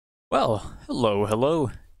Well,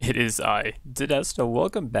 hello. It is I, Dinesto.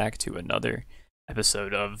 Welcome back to another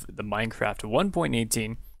episode of the Minecraft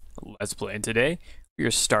 1.18 Let's Play. And today, we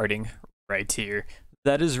are starting right here.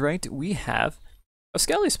 That is right, we have a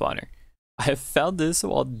Skelly spawner. I have found this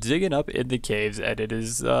while digging up in the caves, and it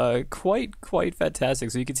is quite fantastic.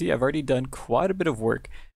 So you can see I've already done quite a bit of work.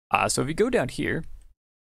 So if you go down here,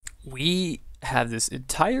 we have this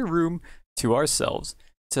entire room to ourselves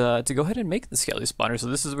to go ahead and make the Skelly spawner. So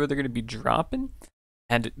this is where they're going to be dropping.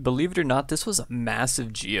 And believe it or not, this was a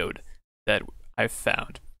massive geode that I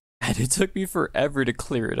found. And it took me forever to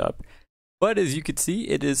clear it up. But as you can see,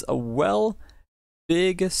 it is a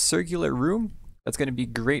big circular room that's going to be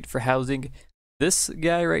great for housing this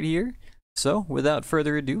guy right here. So without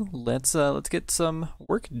further ado, let's get some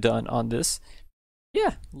work done on this.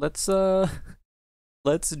 Yeah, let's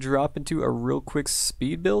drop into a real quick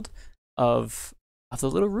speed build of the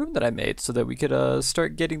little room that I made so that we could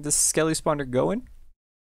start getting this Skelly spawner going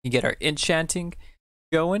and get our enchanting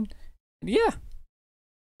going. And yeah,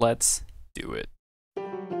 let's do it.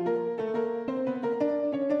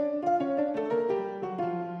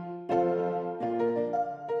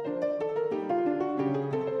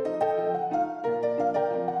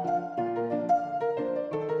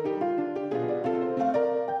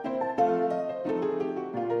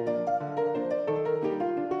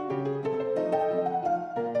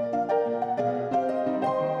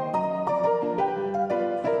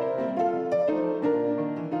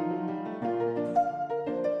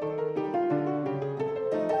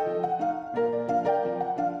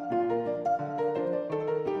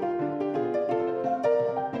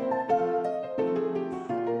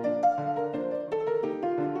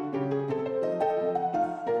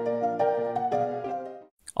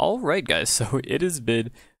 Alright guys, so it has been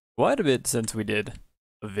quite a bit since we did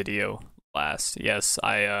a video last. Yes,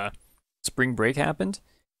 spring break happened,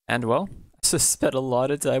 and well, I just spent a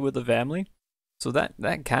lot of time with the family, so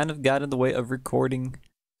that kind of got in the way of recording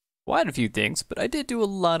quite a few things, but I did do a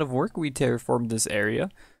lot of work. We terraformed this area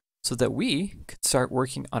so that we could start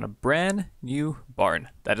working on a brand new barn.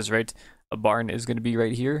 That is right, a barn is going to be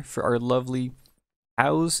right here for our lovely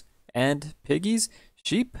cows and piggies.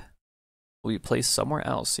 Sheep will be placed somewhere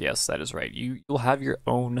else. Yes, that is right. You'll have your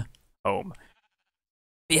own home.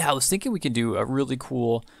 Yeah, I was thinking we could do a really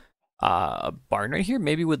cool barn right here,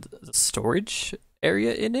 maybe with the storage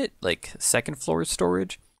area in it, like second floor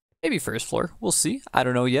storage, maybe first floor. We'll see. I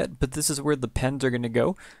don't know yet, but this is where the pens are going to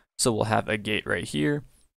go. So we'll have a gate right here,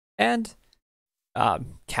 and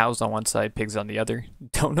cows on one side, pigs on the other.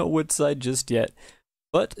 Don't know which side just yet,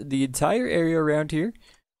 but the entire area around here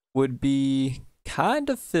would be kind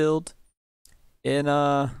of filled in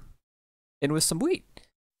with some wheat.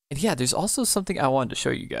 And yeah, there's also something I wanted to show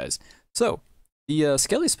you guys. So the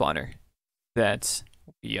Skelly spawner that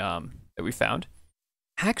we found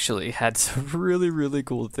actually had some really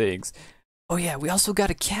cool things. Oh yeah, we also got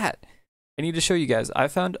a cat. I need to show you guys. I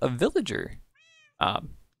found a villager, a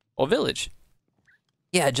village.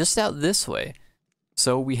 Yeah, just out this way.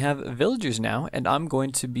 So we have villagers now, and I'm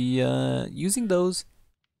going to be using those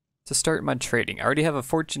to start my trading. I already have a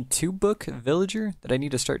Fortune 2 book villager that I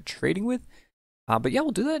need to start trading with. But yeah,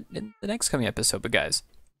 we'll do that in the next coming episode. But guys,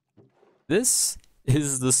 this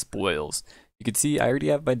is the spoils. You can see I already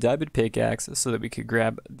have my diamond pickaxe so that we could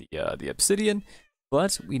grab the obsidian.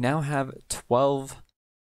 But we now have 12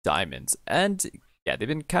 diamonds. And yeah, they've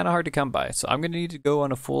been kind of hard to come by. So I'm going to need to go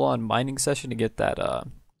on a full-on mining session to get that,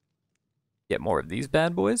 get more of these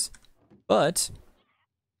bad boys. But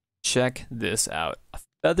check this out.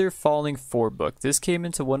 Feather Falling 4 book. This came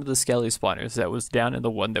into one of the Skelly spawners that was down in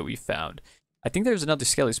the one that we found. I think there's another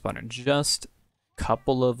Skelly spawner just a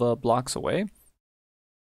couple of blocks away.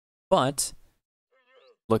 But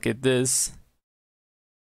look at this.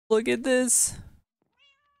 Look at this.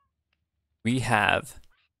 We have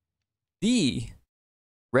the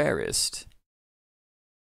rarest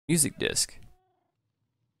music disc.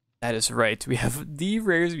 That is right. We have the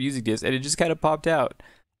rarest music disc, and it just kind of popped out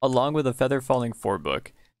along with a Feather Falling 4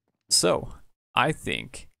 book. So I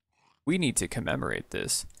think we need to commemorate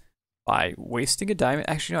this by wasting a diamond.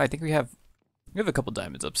 Actually, no, I think we have a couple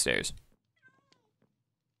diamonds upstairs.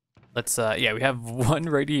 Let's yeah, we have one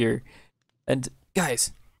right here. And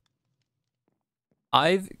guys,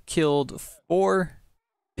 I've killed 4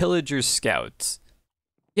 pillager scouts.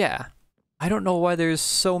 Yeah, I don't know why there's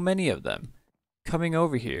so many of them coming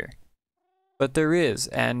over here, but there is,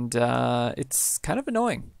 and it's kind of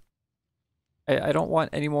annoying. I don't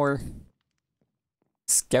want any more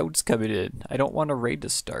scouts coming in. I don't want a raid to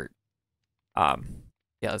start. Yeah,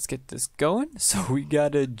 let's get this going. So we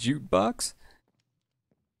got a jukebox.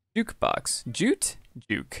 Jukebox. Jute?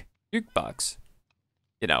 Juke. jukebox.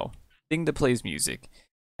 You know, thing that plays music.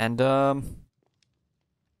 And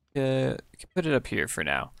we can put it up here for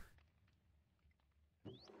now.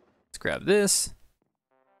 Let's grab this.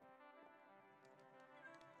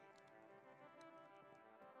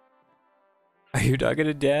 Are you not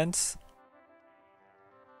gonna dance?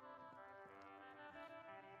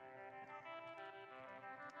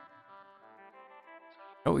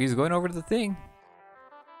 Oh, he's going over to the thing.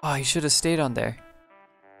 Oh, he should have stayed on there.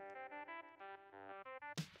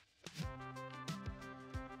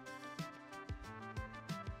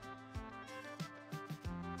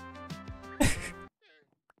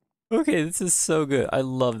 Okay, this is so good. I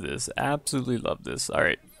love this. Absolutely love this. All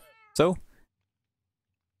right. So,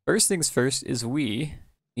 first things first is we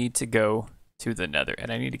need to go to the Nether,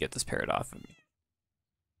 and I need to get this parrot off of me.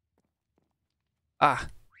 Ah,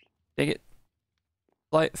 dang it.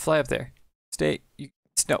 Fly up there. Stay.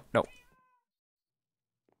 No.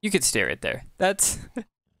 You can stay right there. That's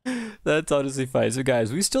that's honestly fine. So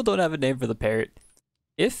guys, we still don't have a name for the parrot.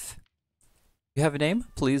 If you have a name,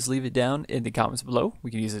 please leave it down in the comments below.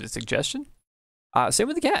 We can use it as a suggestion. Same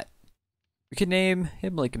with the cat. We can name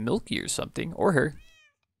him like Milky or something, or her.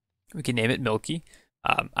 We can name it Milky.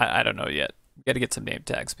 I don't know yet. We gotta get some name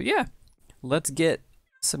tags. But yeah, let's get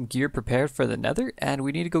some gear prepared for the Nether, and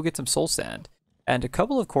we need to go get some soul sand and a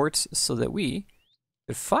couple of quartz so that we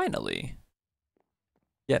could finally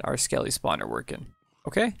get our Skelly spawner working.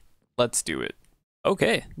 Okay, let's do it.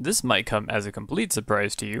 Okay, this might come as a complete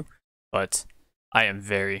surprise to you, but I am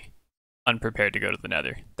very unprepared to go to the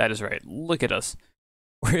Nether. That is right. Look at us.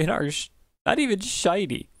 We're in our not even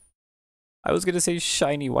shiny. I was gonna say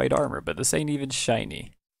shiny white armor, but this ain't even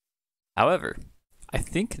shiny. However, I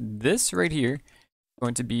think this right here is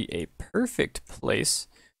going to be a perfect place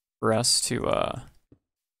for us to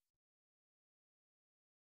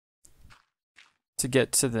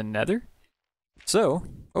get to the Nether. So,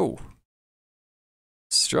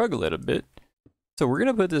 struggle it a bit. So we're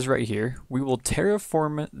gonna put this right here. We will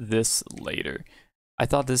terraform this later. I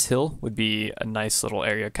thought this hill would be a nice little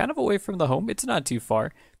area, kind of away from the home. It's not too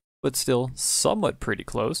far, but still somewhat pretty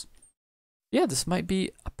close. Yeah, this might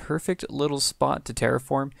be a perfect little spot to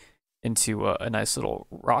terraform into a nice little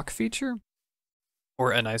rock feature,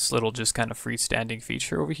 or a nice little just kind of freestanding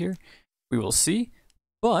feature over here. We will see,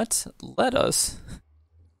 but let us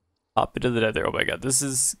hop into the Nether. Oh my god, this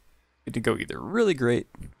is going to go either really great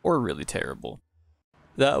or really terrible.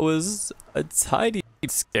 That was a tiny bit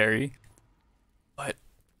scary, but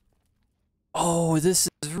oh, this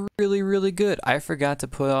is really, really good. I forgot to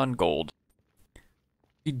put on gold.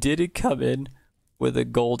 He didn't come in with a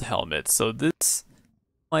gold helmet, so this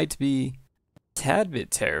might be a tad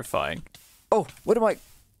bit terrifying. Oh, what am I?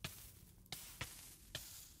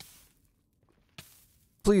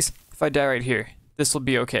 Please, if I die right here, this will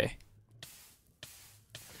be okay.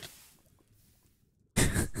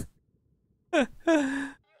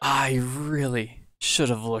 I really should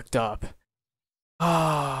have looked up.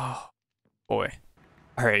 Oh, boy.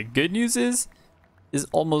 Alright, good news is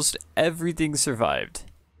almost everything survived.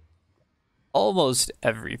 Almost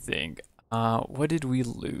everything. What did we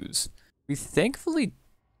lose? We thankfully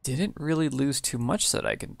didn't really lose too much that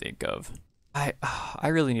I can think of. I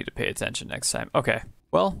really need to pay attention next time. Okay,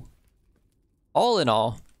 well, all in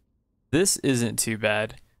all, this isn't too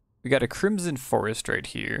bad. We got a crimson forest right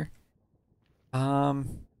here.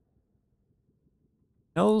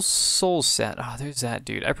 No soul sand. Oh, there's that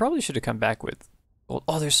dude. I probably should have come back with.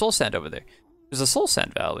 Oh, there's soul sand over there. There's a soul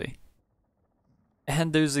sand valley,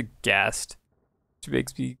 and there's a ghast, which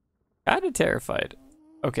makes me kind of terrified.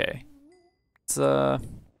 Okay, let's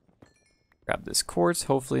grab this quartz.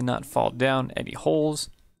 Hopefully, not fall down any holes.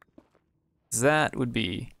 That would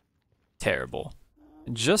be terrible.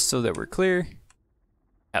 And just so that we're clear,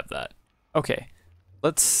 have that. Okay,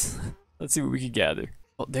 let's see what we can gather.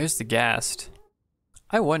 Oh, there's the ghast.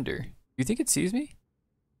 I wonder, you think it sees me?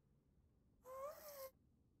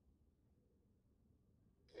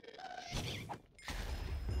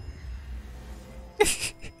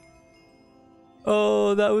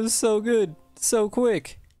 Oh, that was so good. So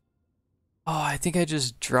quick. Oh, I think I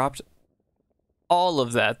just dropped all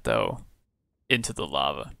of that, though, into the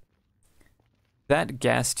lava. That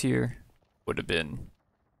ghast tier would have been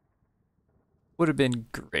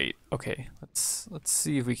great. Okay, let's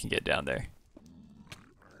see if we can get down there.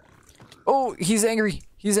 Oh, he's angry.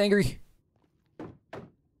 He's angry.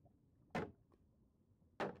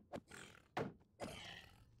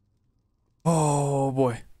 Oh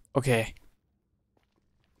boy. Okay.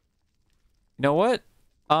 You know what?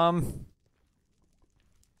 I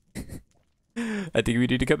think we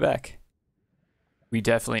need to come back. We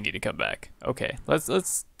definitely need to come back. Okay,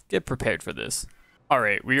 let's get prepared for this.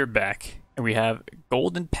 Alright, we are back. And we have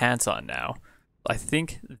golden pants on now. I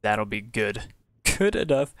think that'll be good. Good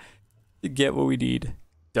enough to get what we need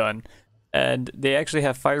done. And they actually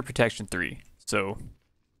have fire protection 3. So,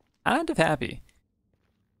 kind of happy.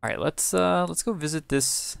 Alright, let's go visit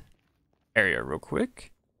this area real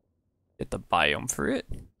quick. Get the biome for it.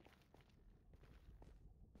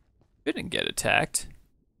 Didn't get attacked.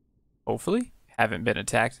 Hopefully. Haven't been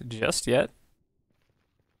attacked just yet.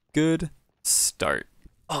 Good start.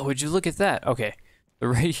 Oh, would you look at that? Okay. So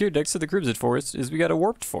right here next to the Crimson Forest is we got a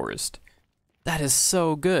warped forest. That is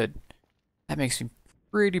so good. That makes me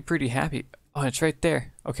pretty happy. Oh, it's right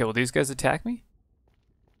there. Okay, will these guys attack me?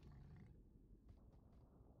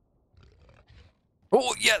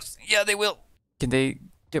 Oh, yes. Yeah, they will. Can they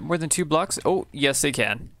get more than 2 blocks? Oh, yes, they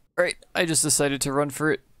can. All right, I just decided to run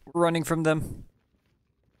for it. Running from them.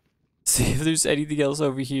 See if there's anything else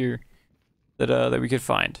over here that we could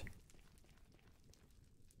find.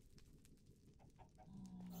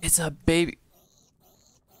 It's a baby.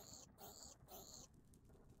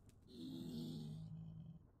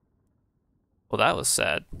 Well, that was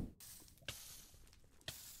sad.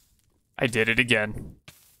 I did it again.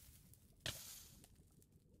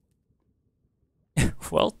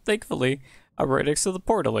 Well, thankfully, I'm right next to the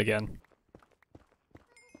portal again.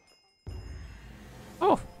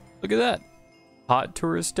 Oh, look at that. Hot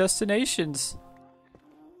tourist destinations.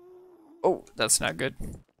 Oh, that's not good.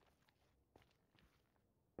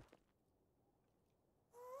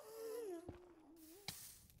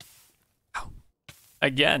 Ow.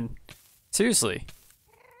 Again. Seriously.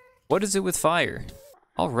 What is it with fire?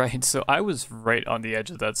 Alright, so I was right on the edge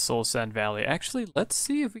of that Soul Sand Valley. Actually, let's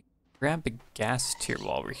see if we can grab a gas tier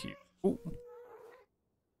while we're here. Ooh.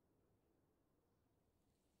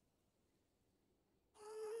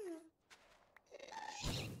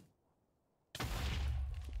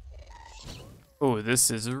 Oh, this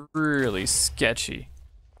is really sketchy.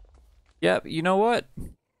 Yep, you know what?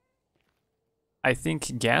 I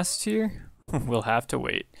think gas tier will have to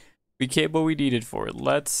wait. We came what we needed for it.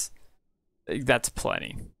 That's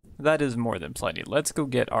plenty. That is more than plenty. Let's go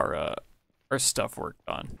get our stuff worked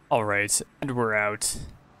on. All right, and we're out.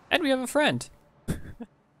 And we have a friend.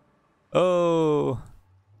 Oh.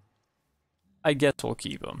 I guess we'll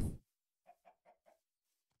keep him.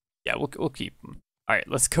 Yeah, we'll keep him. All right,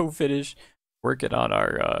 let's go finish working on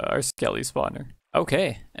our Skelly spawner.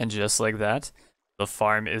 Okay, and just like that, the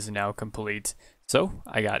farm is now complete. So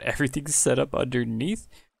I got everything set up underneath.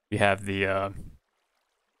 We have the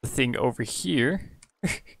thing over here,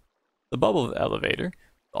 the bubble elevator.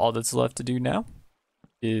 All that's left to do now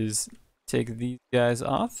is take these guys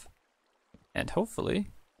off, and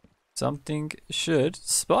hopefully something should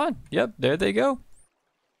spawn. Yep, there they go.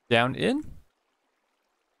 Down in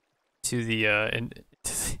to the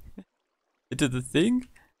into the thing,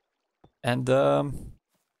 and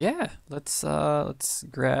yeah, let's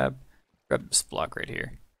grab this block right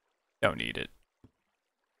here. Don't need it.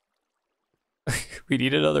 We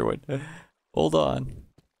need another one. Hold on.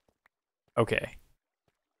 Okay,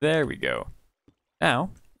 there we go.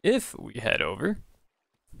 Now, if we head over,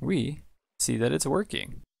 we see that it's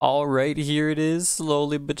working. All right, here it is.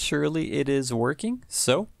 Slowly but surely, it is working.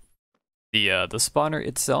 So, the spawner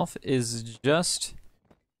itself is just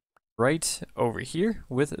right over here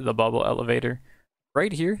with the bubble elevator.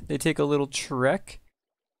 Right here, they take a little trek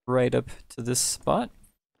right up to this spot.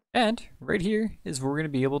 And right here is where we're going to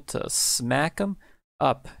be able to smack them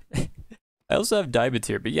up. I also have diamonds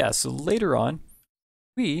here, but yeah, so later on,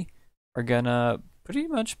 we are going to pretty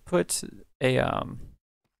much put a,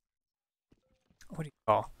 what do you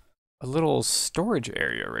call, a little storage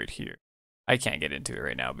area right here. I can't get into it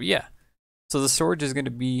right now, but yeah. So the storage is going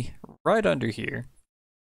to be right under here.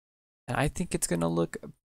 And I think it's going to look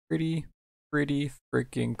pretty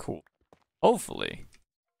freaking cool. Hopefully.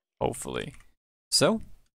 Hopefully. So,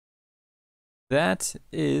 that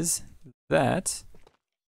is that.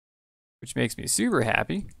 Which makes me super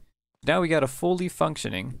happy. Now we got a fully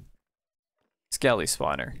functioning Skelly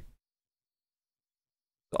spawner.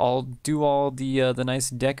 I'll do all the nice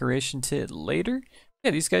decoration to it later.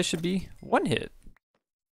 Yeah, these guys should be one hit.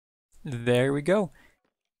 There we go.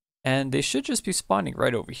 And they should just be spawning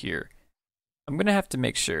right over here. I'm gonna have to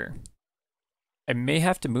make sure. I may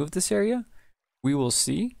have to move this area. We will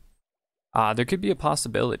see. There could be a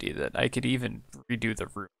possibility that I could even redo the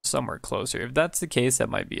room somewhere closer. If that's the case, that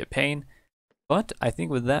might be a pain. But I think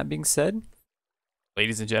with that being said,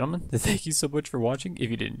 ladies and gentlemen, thank you so much for watching. If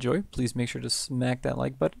you did enjoy, please make sure to smack that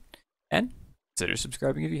like button and consider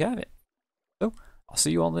subscribing if you haven't. So I'll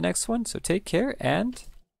see you all in the next one. So take care, and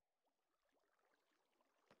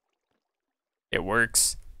it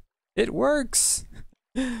works. It works!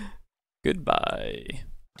 Goodbye.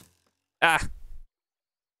 Ah!